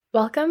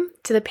Welcome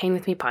to the Pain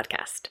With Me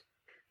podcast.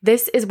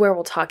 This is where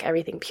we'll talk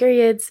everything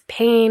periods,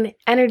 pain,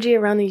 energy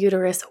around the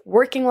uterus,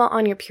 working while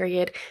on your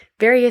period,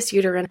 various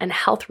uterine and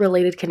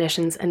health-related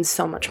conditions, and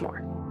so much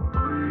more.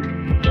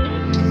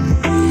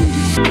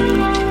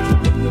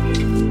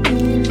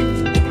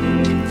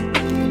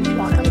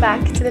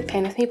 Back to the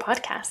Pain With Me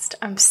podcast.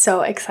 I'm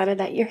so excited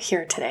that you're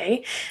here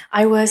today.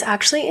 I was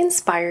actually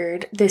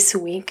inspired this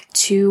week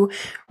to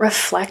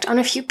reflect on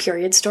a few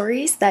period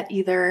stories that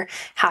either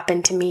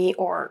happened to me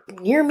or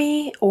near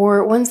me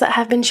or ones that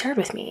have been shared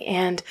with me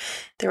and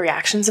the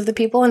reactions of the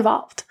people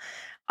involved.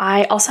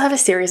 I also have a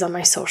series on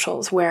my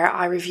socials where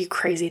I review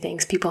crazy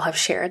things people have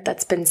shared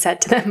that's been said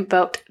to them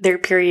about their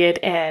period,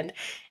 and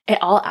it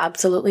all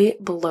absolutely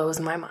blows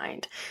my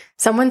mind.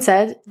 Someone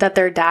said that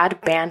their dad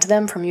banned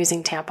them from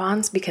using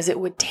tampons because it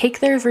would take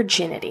their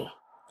virginity.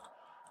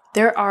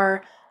 There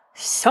are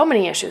so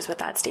many issues with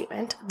that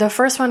statement. The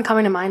first one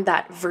coming to mind,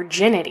 that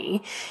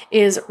virginity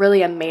is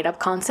really a made-up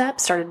concept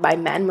started by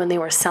men when they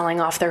were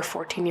selling off their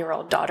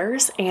 14-year-old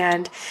daughters,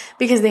 and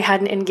because they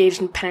hadn't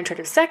engaged in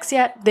penetrative sex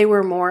yet, they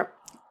were more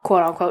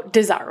quote-unquote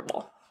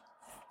desirable.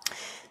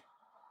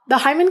 The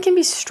hymen can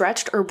be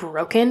stretched or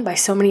broken by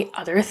so many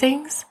other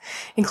things,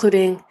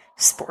 including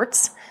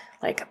sports,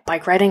 like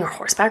bike riding or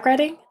horseback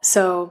riding.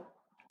 So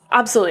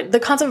absolutely,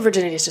 the concept of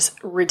virginity is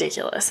just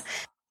ridiculous.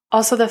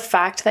 Also, the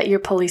fact that you're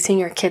policing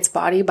your kid's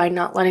body by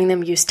not letting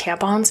them use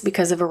tampons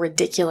because of a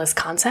ridiculous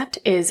concept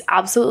is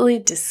absolutely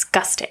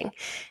disgusting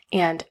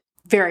and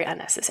very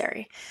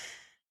unnecessary.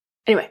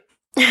 Anyway,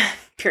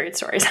 period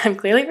stories. I'm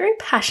clearly very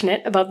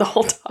passionate about the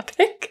whole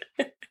topic.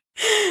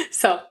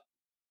 So,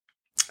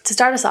 to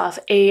start us off,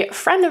 a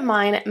friend of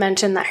mine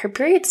mentioned that her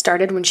period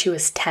started when she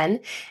was 10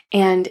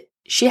 and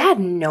she had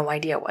no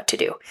idea what to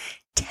do.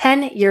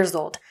 10 years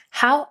old.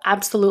 How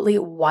absolutely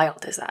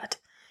wild is that?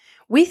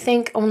 We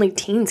think only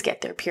teens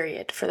get their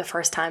period for the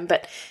first time,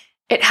 but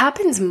it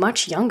happens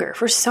much younger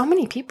for so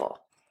many people.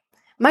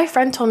 My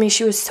friend told me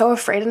she was so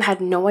afraid and had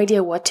no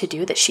idea what to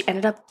do that she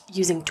ended up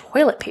using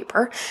toilet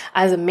paper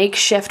as a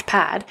makeshift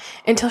pad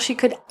until she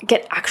could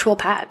get actual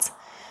pads.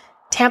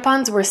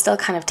 Tampons were still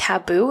kind of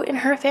taboo in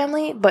her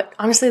family, but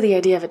honestly, the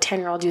idea of a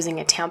 10-year-old using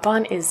a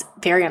tampon is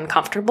very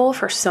uncomfortable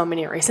for so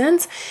many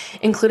reasons,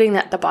 including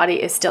that the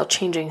body is still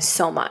changing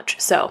so much.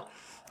 So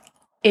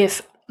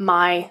if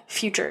my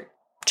future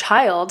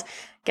child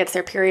gets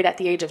their period at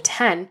the age of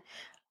 10,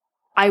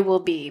 I will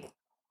be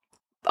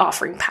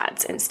offering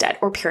pads instead,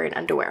 or period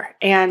underwear.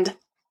 And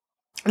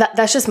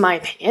that's just my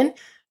opinion.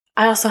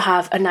 I also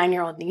have a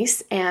 9-year-old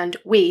niece, and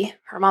we,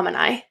 her mom and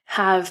I,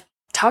 have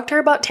talked to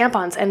her about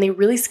tampons, and they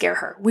really scare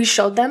her. We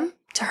showed them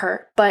to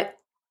her, but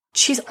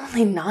she's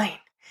only 9.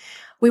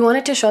 We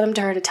wanted to show them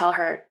to her to tell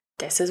her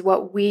this is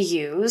what we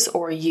use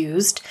or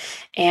used,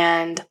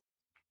 and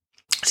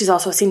she's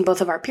also seen both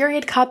of our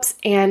period cups,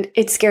 and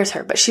it scares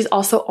her, but she's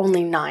also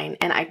only 9,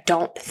 and I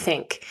don't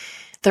think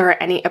there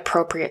are any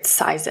appropriate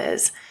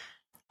sizes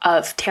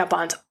of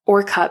tampons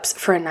or cups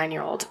for a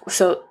 9-year-old.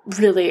 So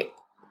really,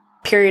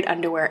 period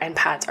underwear and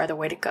pads are the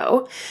way to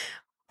go.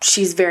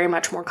 She's very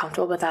much more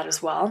comfortable with that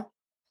as well.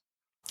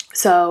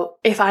 So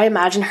if I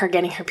imagine her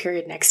getting her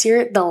period next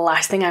year, the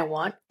last thing I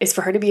want is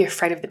for her to be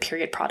afraid of the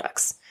period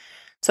products.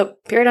 So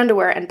period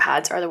underwear and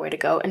pads are the way to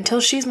go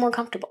until she's more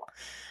comfortable.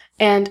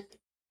 And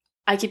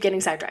I keep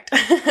getting sidetracked.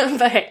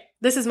 But hey,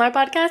 this is my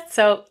podcast,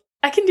 so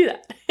I can do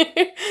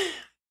that.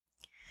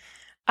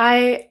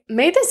 I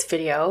made this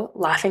video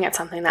laughing at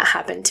something that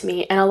happened to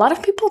me, and a lot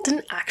of people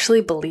didn't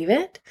actually believe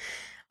it.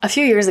 A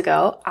few years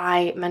ago,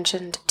 I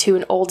mentioned to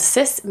an old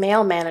cis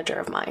male manager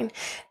of mine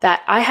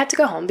that I had to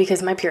go home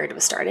because my period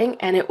was starting,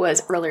 and it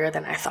was earlier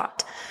than I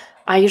thought.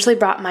 I usually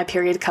brought my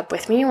period cup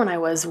with me when I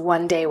was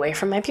 1 day away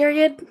from my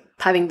period,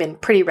 having been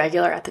pretty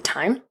regular at the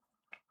time.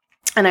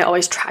 And I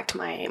always tracked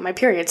my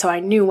period, so I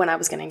knew when I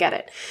was going to get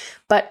it.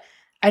 But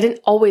I didn't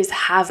always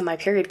have my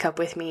period cup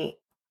with me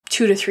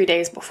 2 to 3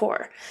 days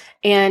before.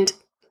 And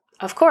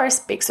of course,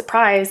 big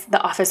surprise,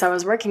 the office I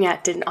was working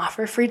at didn't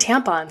offer free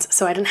tampons,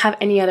 so I didn't have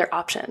any other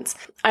options.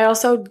 I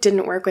also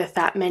didn't work with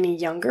that many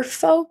younger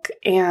folk,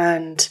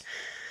 and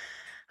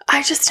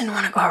I just didn't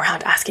want to go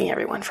around asking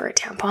everyone for a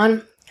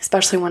tampon,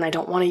 especially when I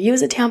don't want to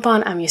use a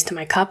tampon. I'm used to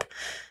my cup.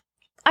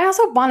 I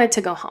also wanted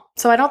to go home,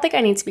 so I don't think I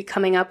need to be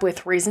coming up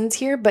with reasons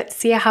here, but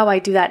see how I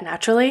do that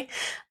naturally?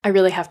 I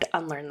really have to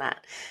unlearn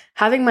that.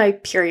 Having my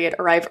period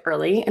arrive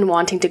early and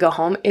wanting to go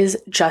home is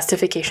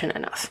justification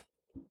enough.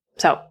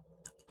 So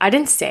I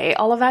didn't say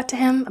all of that to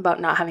him about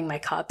not having my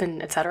cup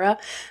and etc.,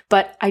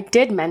 but I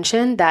did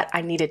mention that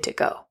I needed to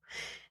go.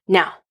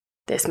 Now,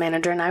 this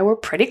manager and I were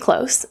pretty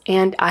close,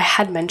 and I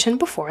had mentioned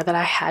before that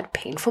I had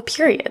painful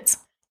periods.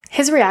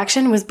 His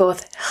reaction was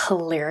both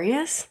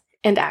hilarious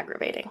and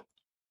aggravating.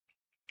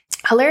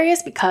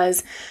 Hilarious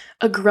because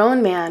a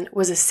grown man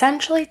was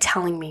essentially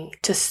telling me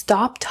to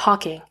stop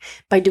talking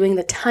by doing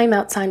the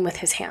timeout sign with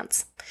his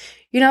hands.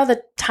 You know,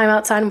 the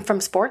timeout sign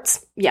from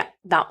sports? Yeah,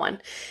 that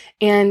one.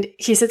 And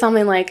he said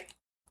something like,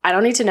 I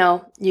don't need to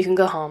know, you can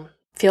go home,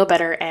 feel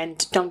better,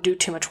 and don't do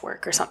too much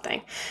work or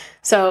something.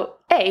 So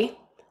A,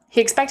 He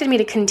expected me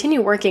to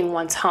continue working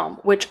once home,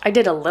 which I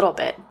did a little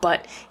bit,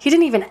 but he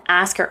didn't even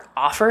ask or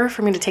offer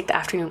for me to take the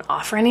afternoon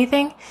off or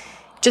anything.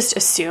 Just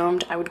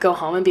assumed I would go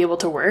home and be able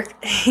to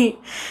work. He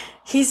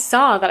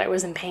saw that I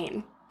was in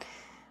pain.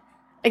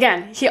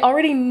 Again, he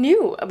already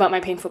knew about my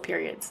painful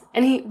periods,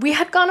 and we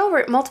had gone over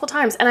it multiple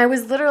times, and I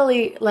was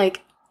literally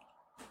like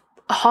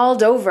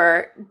hauled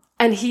over,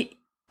 and he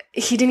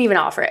didn't even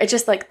offer. It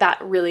just like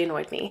that really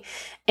annoyed me.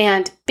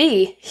 And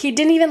B, he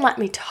didn't even let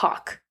me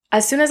talk.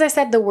 As soon as I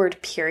said the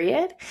word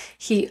period,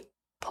 he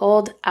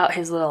pulled out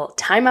his little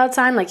timeout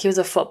sign like he was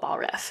a football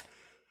ref.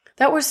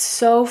 That was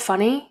so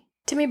funny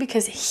to me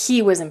because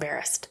he was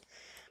embarrassed.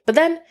 But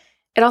then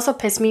it also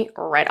pissed me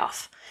right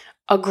off.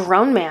 A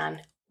grown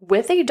man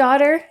with a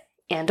daughter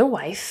and a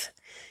wife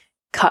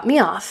cut me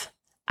off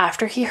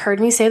after he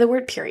heard me say the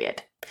word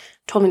period,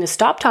 told me to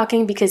stop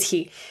talking because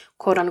he,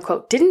 quote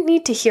unquote, didn't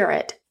need to hear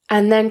it,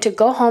 and then to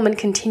go home and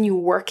continue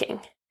working.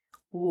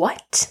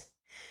 What?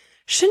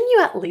 Shouldn't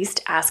you at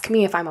least ask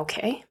me if I'm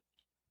okay?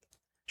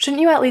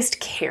 Shouldn't you at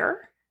least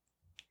care?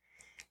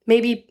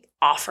 Maybe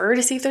offer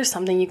to see if there's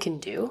something you can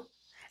do?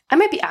 I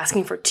might be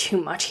asking for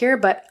too much here,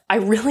 but I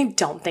really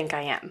don't think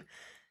I am.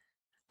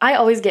 I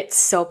always get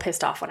so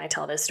pissed off when I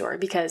tell this story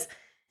because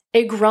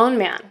a grown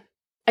man,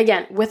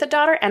 again, with a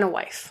daughter and a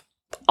wife,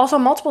 also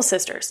multiple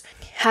sisters,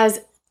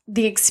 has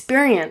the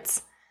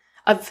experience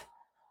of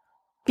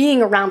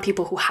being around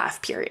people who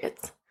have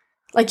periods.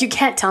 Like, you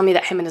can't tell me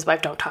that him and his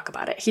wife don't talk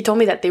about it. He told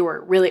me that they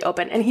were really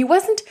open, and he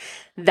wasn't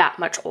that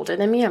much older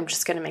than me. I'm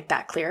just going to make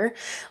that clear.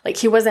 Like,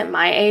 he wasn't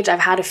my age. I've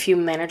had a few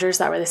managers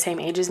that were the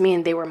same age as me,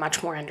 and they were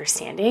much more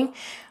understanding.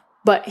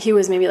 But he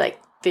was maybe like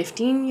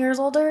 15 years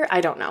older. I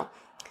don't know.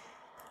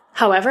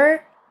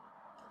 However,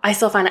 I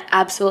still find it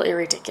absolutely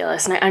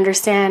ridiculous. And I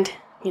understand,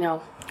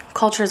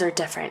 cultures are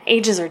different.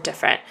 Ages are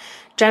different.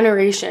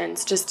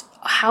 Generations, just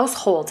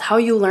households, how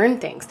you learn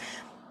things.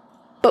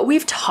 But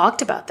we've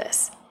talked about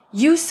this.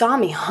 You saw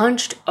me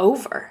hunched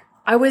over.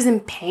 I was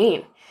in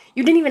pain.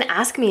 You didn't even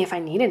ask me if I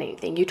needed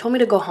anything. You told me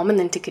to go home and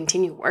then to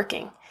continue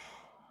working.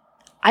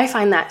 I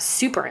find that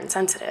super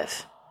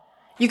insensitive.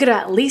 You could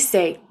at least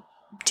say,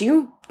 do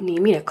you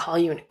need me to call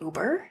you an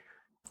Uber?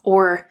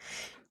 Or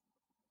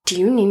do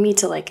you need me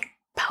to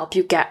help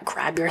you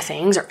grab your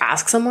things or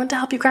ask someone to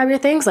help you grab your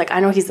things?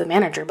 I know he's the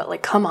manager,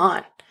 but come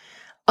on.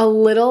 A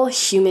little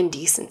human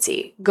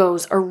decency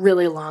goes a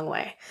really long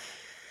way.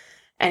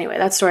 Anyway,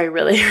 that story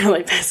really,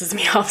 really pisses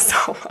me off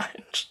so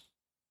much.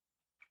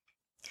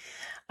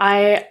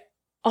 I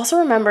also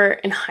remember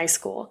in high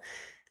school,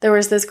 there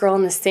was this girl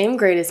in the same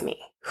grade as me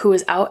who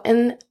was out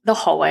in the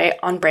hallway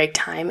on break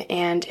time,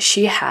 and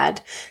she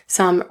had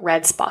some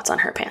red spots on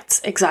her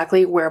pants,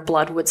 exactly where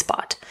blood would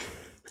spot.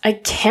 I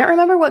can't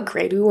remember what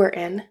grade we were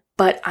in,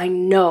 but I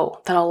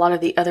know that a lot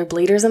of the other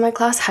bleeders in my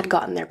class had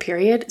gotten their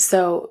period,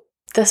 so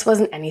this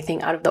wasn't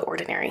anything out of the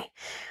ordinary.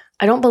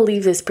 I don't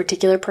believe this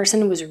particular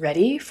person was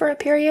ready for a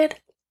period.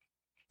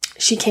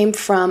 She came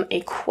from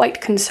a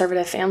quite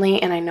conservative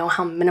family, and I know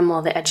how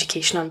minimal the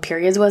education on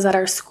periods was at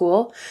our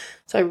school,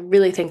 so I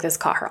really think this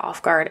caught her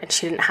off guard, and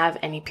she didn't have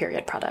any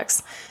period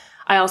products.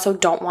 I also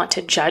don't want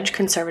to judge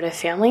conservative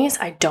families.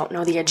 I don't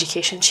know the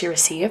education she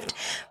received,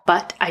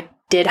 but I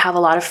did have a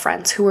lot of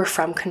friends who were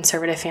from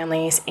conservative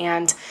families,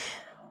 and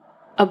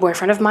a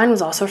boyfriend of mine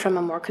was also from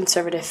a more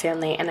conservative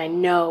family, and I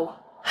know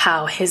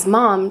how his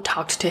mom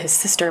talked to his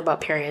sister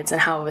about periods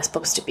and how it was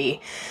supposed to be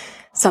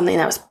something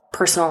that was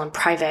personal and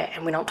private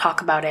and we don't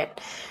talk about it.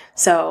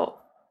 So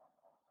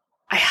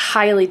I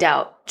highly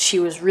doubt she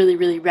was really,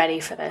 really ready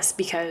for this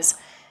because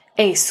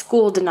A,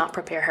 school did not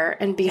prepare her,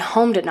 and B,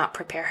 home did not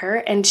prepare her,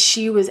 and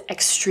she was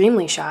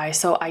extremely shy.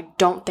 So I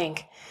don't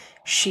think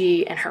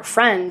she and her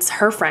friends,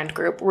 her friend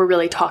group, were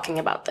really talking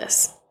about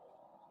this.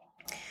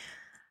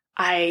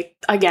 I,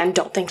 again,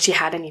 don't think she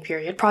had any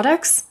period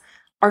products.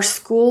 Our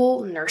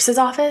school nurse's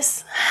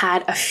office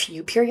had a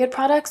few period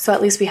products, so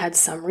at least we had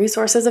some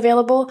resources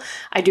available.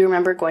 I do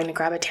remember going to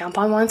grab a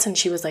tampon once, and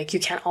she was like, you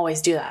can't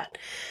always do that.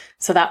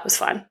 So that was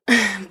fun.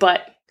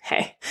 But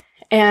hey.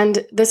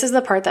 And this is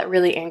the part that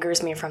really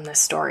angers me from this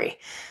story.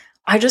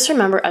 I just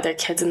remember other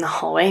kids in the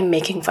hallway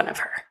making fun of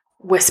her,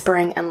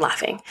 whispering and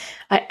laughing.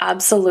 I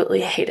absolutely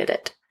hated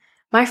it.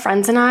 My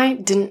friends and I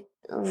didn't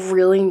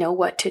really know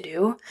what to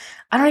do.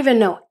 I don't even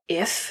know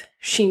if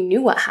she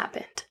knew what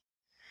happened.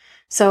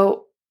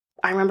 So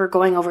I remember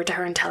going over to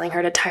her and telling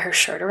her to tie her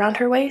shirt around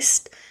her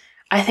waist.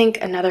 I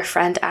think another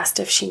friend asked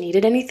if she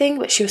needed anything,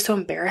 but she was so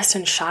embarrassed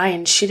and shy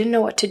and she didn't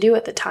know what to do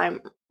at the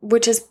time,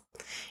 which is,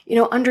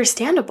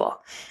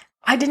 understandable.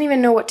 I didn't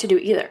even know what to do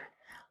either.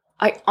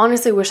 I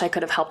honestly wish I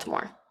could have helped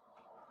more.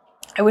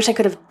 I wish I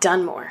could have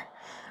done more.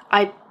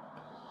 I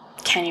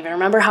can't even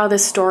remember how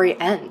this story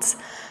ends.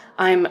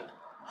 I'm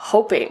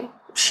hoping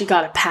she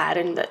got a pad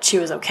and that she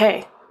was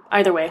okay.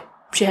 Either way,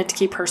 she had to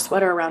keep her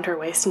sweater around her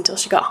waist until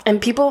she got home. And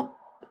people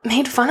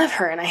made fun of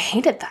her, and I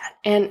hated that.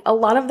 And a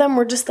lot of them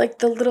were just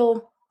the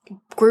little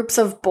groups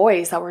of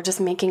boys that were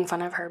just making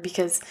fun of her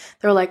because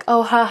they were like,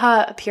 oh,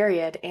 haha, a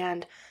period.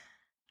 And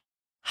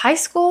high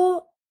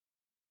school,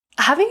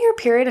 having your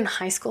period in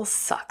high school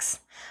sucks.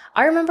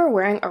 I remember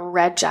wearing a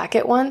red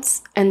jacket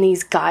once, and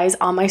these guys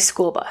on my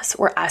school bus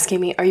were asking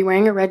me, "Are you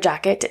wearing a red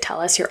jacket to tell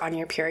us you're on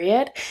your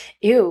period?"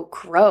 Ew,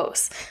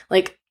 gross.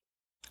 Like,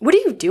 what are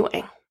you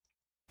doing?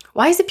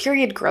 Why is a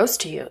period gross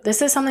to you?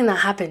 This is something that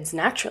happens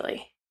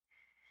naturally.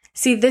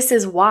 See, this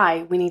is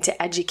why we need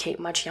to educate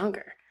much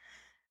younger.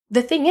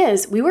 The thing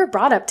is, we were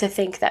brought up to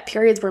think that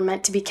periods were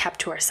meant to be kept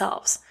to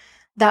ourselves.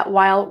 That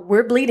while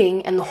we're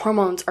bleeding and the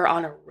hormones are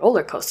on a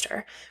roller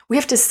coaster, we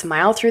have to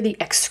smile through the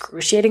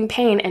excruciating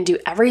pain and do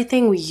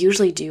everything we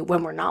usually do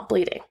when we're not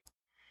bleeding.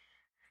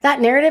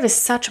 That narrative is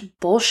such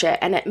bullshit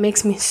and it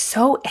makes me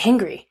so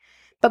angry.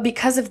 But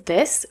because of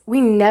this, we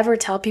never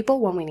tell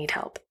people when we need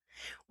help.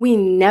 We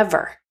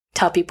never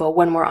tell people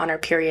when we're on our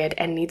period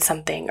and need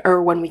something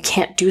or when we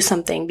can't do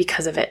something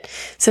because of it,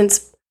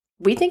 since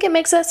we think it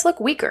makes us look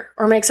weaker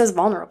or makes us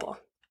vulnerable.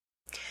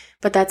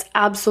 But that's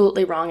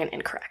absolutely wrong and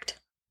incorrect.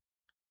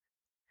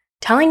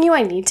 Telling you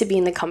I need to be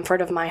in the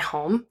comfort of my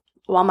home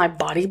while my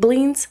body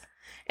bleeds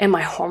and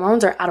my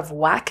hormones are out of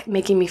whack,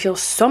 making me feel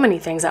so many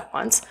things at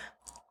once,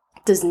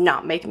 does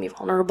not make me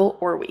vulnerable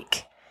or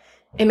weak.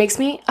 It makes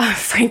me a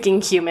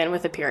freaking human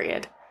with a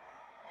period.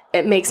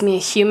 It makes me a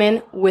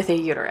human with a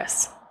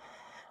uterus.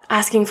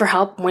 Asking for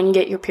help when you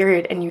get your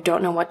period and you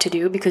don't know what to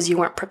do because you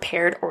weren't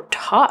prepared or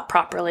taught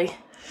properly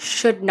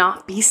should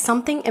not be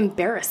something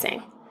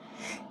embarrassing.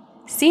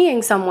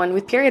 Seeing someone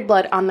with period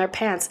blood on their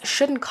pants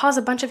shouldn't cause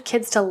a bunch of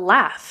kids to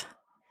laugh.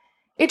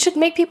 It should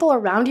make people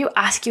around you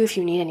ask you if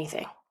you need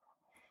anything.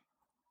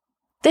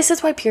 This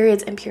is why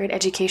periods and period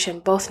education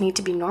both need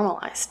to be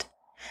normalized.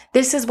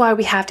 This is why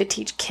we have to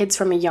teach kids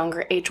from a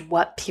younger age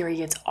what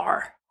periods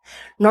are.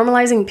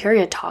 Normalizing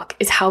period talk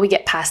is how we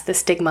get past the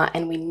stigma,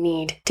 and we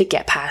need to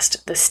get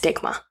past the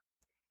stigma.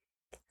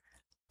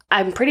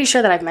 I'm pretty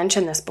sure that I've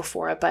mentioned this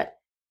before, but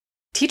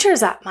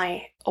teachers at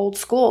my old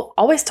school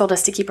always told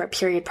us to keep our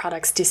period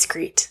products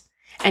discreet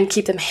and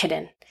keep them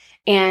hidden.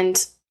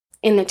 And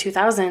in the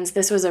 2000s,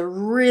 this was a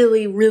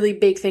really, really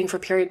big thing for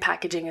period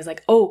packaging, is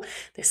like, oh,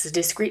 this is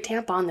discreet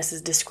tampon, this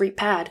is discreet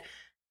pad.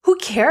 Who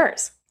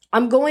cares?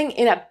 I'm going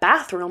in a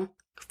bathroom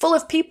full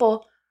of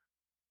people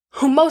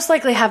who most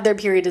likely have their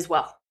period as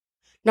well.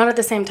 Not at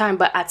the same time,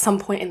 but at some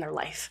point in their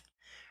life,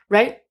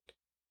 right?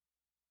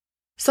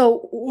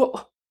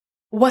 So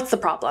what's the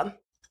problem?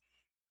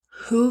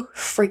 Who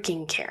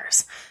freaking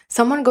cares?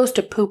 Someone goes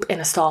to poop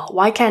in a stall.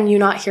 Why can you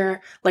not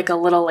hear like a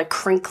little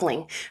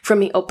crinkling from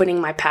me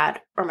opening my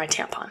pad or my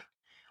tampon?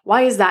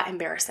 Why is that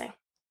embarrassing?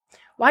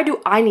 Why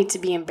do I need to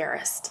be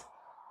embarrassed?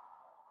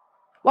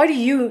 Why do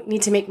you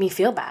need to make me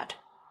feel bad?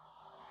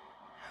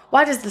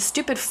 Why does the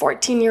stupid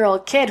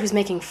 14-year-old kid who's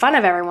making fun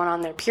of everyone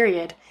on their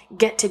period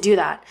get to do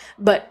that,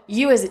 but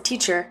you as a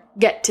teacher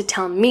get to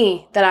tell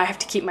me that I have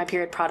to keep my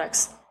period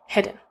products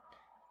hidden?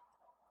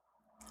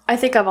 I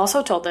think I've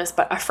also told this,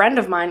 but a friend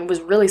of mine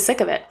was really sick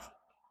of it.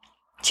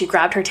 She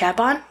grabbed her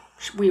tampon,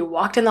 we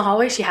walked in the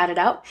hallway, she had it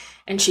out,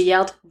 and she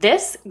yelled,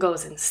 "This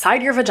goes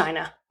inside your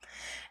vagina."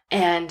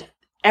 And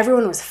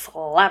everyone was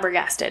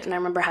flabbergasted, and I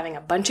remember having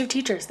a bunch of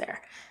teachers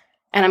there.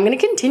 And I'm going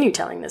to continue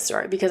telling this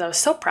story because I was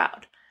so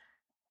proud.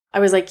 I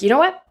was like, you know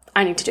what?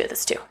 I need to do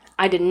this too.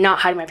 I did not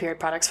hide my period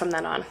products from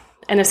then on.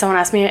 And if someone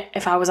asked me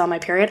if I was on my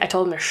period, I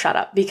told them to shut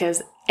up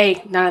because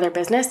A, none of their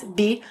business.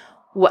 B,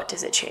 what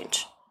does it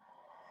change?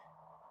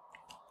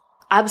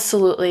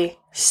 Absolutely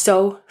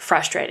so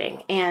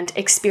frustrating. And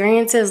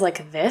experiences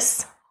like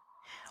this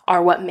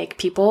are what make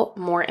people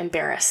more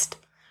embarrassed,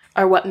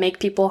 are what make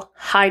people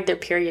hide their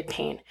period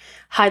pain,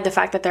 hide the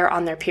fact that they're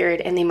on their period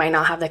and they might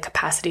not have the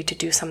capacity to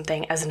do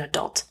something as an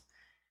adult.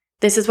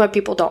 This is why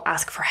people don't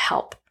ask for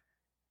help.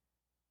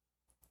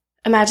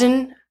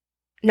 Imagine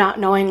not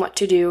knowing what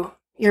to do,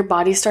 your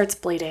body starts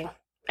bleeding,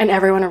 and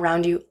everyone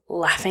around you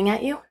laughing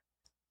at you.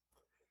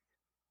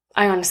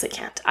 I honestly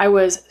can't. I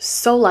was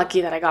so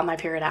lucky that I got my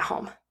period at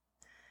home.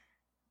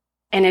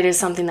 And it is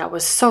something that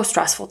was so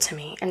stressful to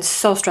me and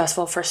so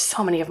stressful for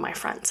so many of my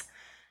friends.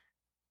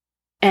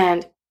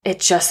 And it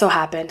just so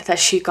happened that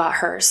she got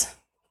hers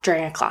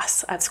during a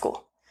class at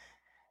school,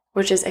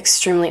 which is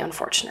extremely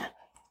unfortunate.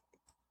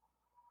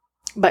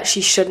 But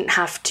she shouldn't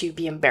have to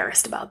be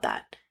embarrassed about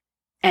that.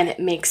 And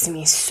it makes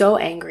me so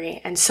angry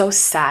and so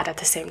sad at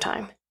the same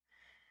time.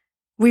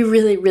 We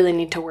really, really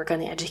need to work on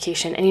the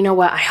education. And you know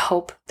what? I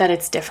hope that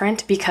it's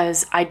different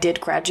because I did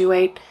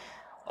graduate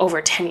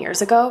over 10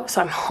 years ago.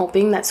 So I'm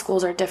hoping that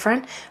schools are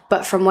different.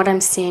 But from what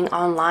I'm seeing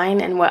online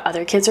and what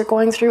other kids are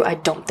going through, I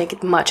don't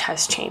think much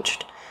has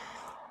changed.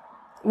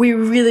 We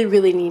really,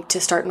 really need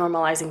to start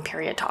normalizing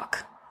period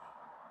talk.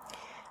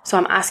 So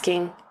I'm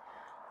asking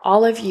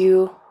all of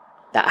you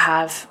that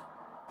have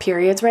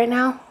periods right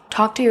now,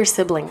 talk to your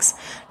siblings,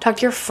 talk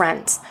to your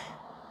friends,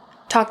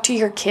 talk to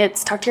your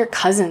kids, talk to your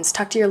cousins,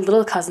 talk to your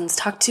little cousins,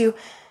 talk to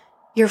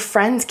your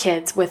friends'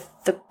 kids with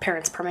the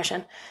parents'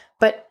 permission.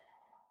 But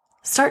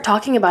start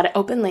talking about it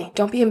openly.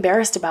 Don't be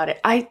embarrassed about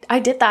it. I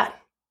did that.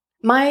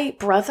 My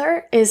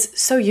brother is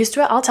so used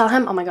to it. I'll tell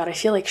him, oh my God, I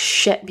feel like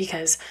shit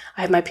because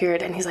I have my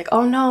period. And he's like,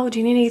 oh no, do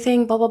you need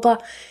anything? Blah, blah, blah.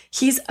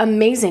 He's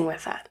amazing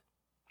with that.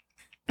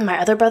 My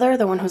other brother,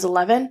 the one who's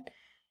 11,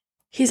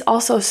 He's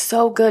also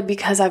so good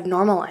because I've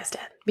normalized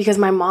it, because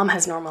my mom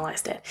has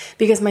normalized it,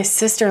 because my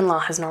sister-in-law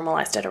has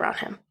normalized it around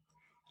him.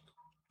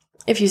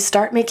 If you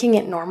start making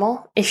it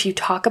normal, if you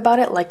talk about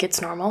it like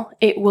it's normal,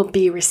 it will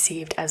be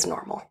received as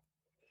normal.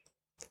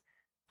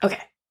 Okay,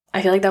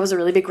 I feel like that was a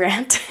really big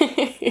rant.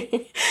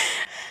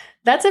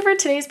 That's it for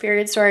today's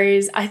period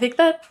stories. I think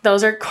that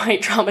those are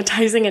quite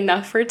traumatizing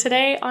enough for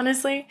today,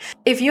 honestly.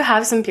 If you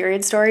have some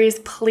period stories,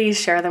 please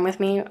share them with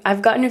me.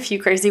 I've gotten a few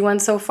crazy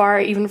ones so far,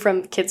 even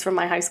from kids from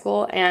my high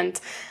school,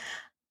 and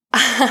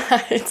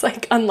it's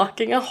like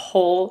unlocking a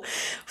whole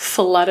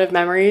flood of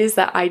memories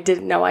that I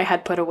didn't know I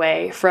had put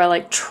away for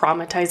like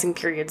traumatizing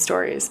period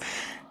stories.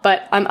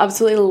 But I'm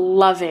absolutely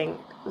loving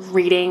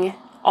reading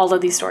all of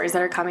these stories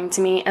that are coming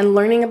to me and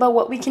learning about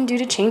what we can do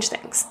to change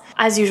things.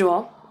 As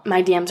usual,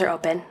 my DMs are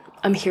open.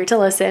 I'm here to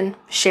listen,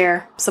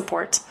 share,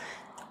 support,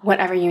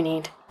 whatever you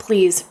need.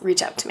 Please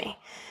reach out to me.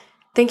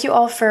 Thank you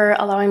all for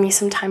allowing me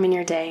some time in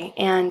your day.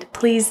 And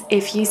please,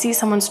 if you see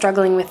someone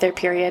struggling with their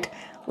period,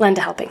 lend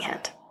a helping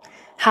hand.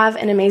 Have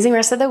an amazing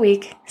rest of the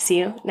week. See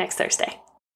you next Thursday.